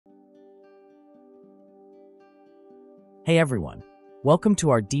Hey everyone, welcome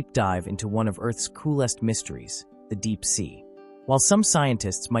to our deep dive into one of Earth's coolest mysteries, the deep sea. While some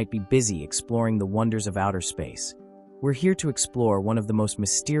scientists might be busy exploring the wonders of outer space, we're here to explore one of the most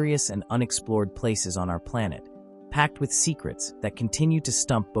mysterious and unexplored places on our planet, packed with secrets that continue to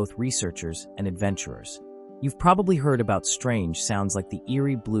stump both researchers and adventurers. You've probably heard about strange sounds like the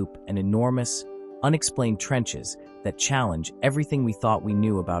eerie bloop and enormous, unexplained trenches that challenge everything we thought we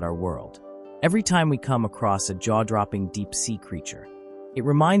knew about our world. Every time we come across a jaw-dropping deep-sea creature, it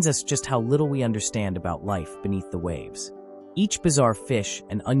reminds us just how little we understand about life beneath the waves. Each bizarre fish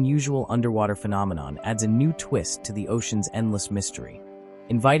and unusual underwater phenomenon adds a new twist to the ocean's endless mystery,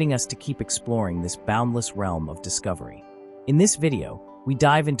 inviting us to keep exploring this boundless realm of discovery. In this video, we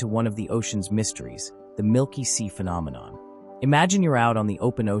dive into one of the ocean's mysteries, the Milky Sea phenomenon. Imagine you're out on the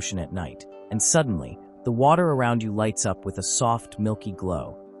open ocean at night, and suddenly, the water around you lights up with a soft, milky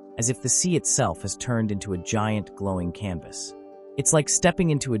glow, as if the sea itself has turned into a giant, glowing canvas. It's like stepping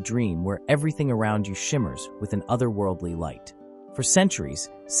into a dream where everything around you shimmers with an otherworldly light. For centuries,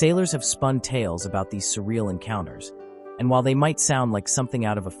 sailors have spun tales about these surreal encounters, and while they might sound like something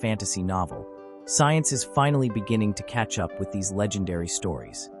out of a fantasy novel, science is finally beginning to catch up with these legendary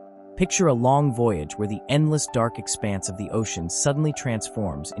stories. Picture a long voyage where the endless dark expanse of the ocean suddenly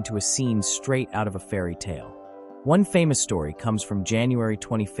transforms into a scene straight out of a fairy tale. One famous story comes from January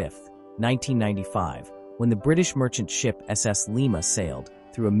 25, 1995, when the British merchant ship SS Lima sailed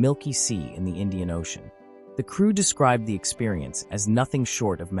through a Milky Sea in the Indian Ocean. The crew described the experience as nothing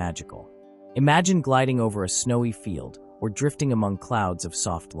short of magical. Imagine gliding over a snowy field or drifting among clouds of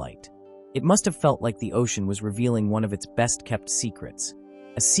soft light. It must have felt like the ocean was revealing one of its best-kept secrets,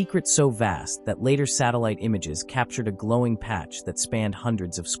 a secret so vast that later satellite images captured a glowing patch that spanned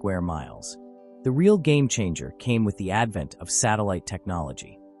hundreds of square miles. The real game-changer came with the advent of satellite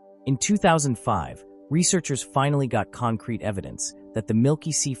technology. In 2005, researchers finally got concrete evidence that the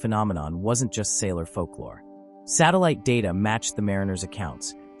Milky Sea phenomenon wasn't just sailor folklore. Satellite data matched the mariners'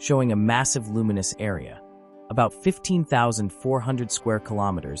 accounts, showing a massive luminous area, about 15,400 square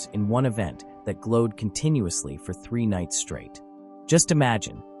kilometers in one event that glowed continuously for 3 nights straight. Just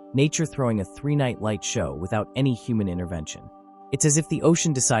imagine, nature throwing a 3-night light show without any human intervention. It's as if the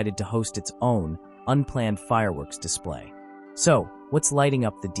ocean decided to host its own, unplanned fireworks display. So, what's lighting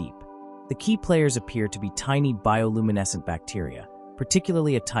up the deep? The key players appear to be tiny bioluminescent bacteria,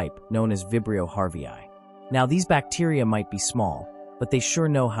 particularly a type known as Vibrio harveyi. Now, these bacteria might be small, but they sure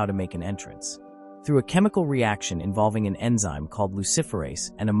know how to make an entrance. Through a chemical reaction involving an enzyme called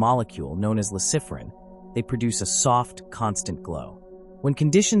luciferase and a molecule known as luciferin, they produce a soft, constant glow. When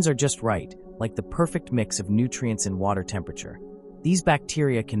conditions are just right, like the perfect mix of nutrients and water temperature, these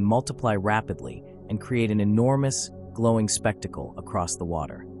bacteria can multiply rapidly and create an enormous, glowing spectacle across the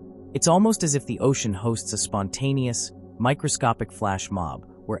water. It's almost as if the ocean hosts a spontaneous, microscopic flash mob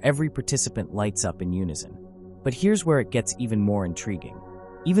where every participant lights up in unison. But here's where it gets even more intriguing.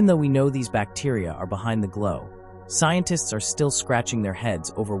 Even though we know these bacteria are behind the glow, scientists are still scratching their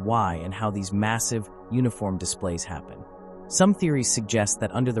heads over why and how these massive, uniform displays happen. Some theories suggest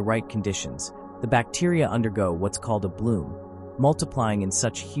that under the right conditions, the bacteria undergo what's called a bloom, multiplying in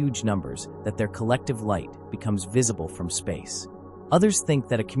such huge numbers that their collective light becomes visible from space. Others think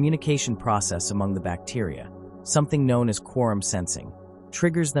that a communication process among the bacteria, something known as quorum sensing,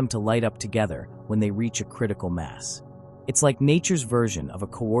 triggers them to light up together when they reach a critical mass. It's like nature's version of a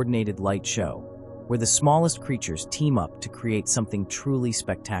coordinated light show, where the smallest creatures team up to create something truly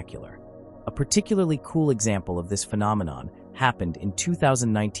spectacular. A particularly cool example of this phenomenon happened in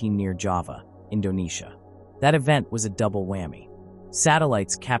 2019 near Java, Indonesia. That event was a double whammy.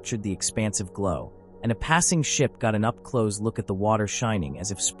 Satellites captured the expansive glow, and a passing ship got an up-close look at the water shining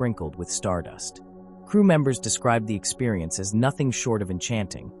as if sprinkled with stardust. Crew members described the experience as nothing short of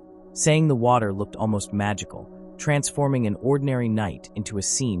enchanting, saying the water looked almost magical, transforming an ordinary night into a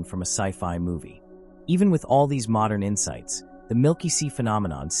scene from a sci-fi movie. Even with all these modern insights, the Milky Sea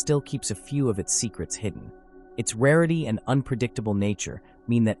phenomenon still keeps a few of its secrets hidden. Its rarity and unpredictable nature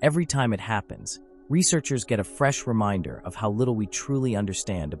mean that every time it happens, researchers get a fresh reminder of how little we truly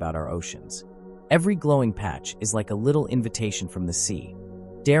understand about our oceans. Every glowing patch is like a little invitation from the sea,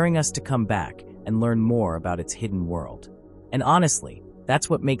 daring us to come back and learn more about its hidden world. And honestly, that's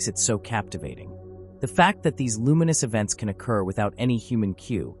what makes it so captivating. The fact that these luminous events can occur without any human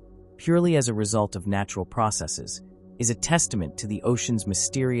cue, purely as a result of natural processes, is a testament to the ocean's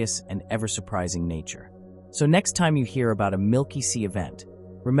mysterious and ever-surprising nature. So next time you hear about a Milky Sea event,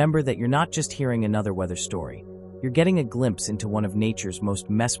 remember that you're not just hearing another weather story, you're getting a glimpse into one of nature's most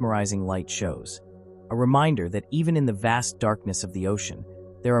mesmerizing light shows. A reminder that even in the vast darkness of the ocean,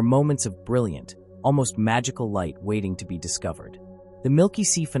 there are moments of brilliant, almost magical light waiting to be discovered. The Milky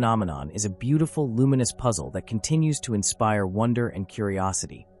Sea phenomenon is a beautiful, luminous puzzle that continues to inspire wonder and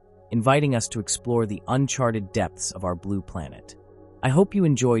curiosity, inviting us to explore the uncharted depths of our blue planet. I hope you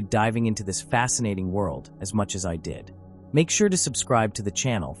enjoyed diving into this fascinating world as much as I did. Make sure to subscribe to the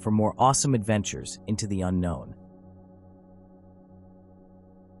channel for more awesome adventures into the unknown.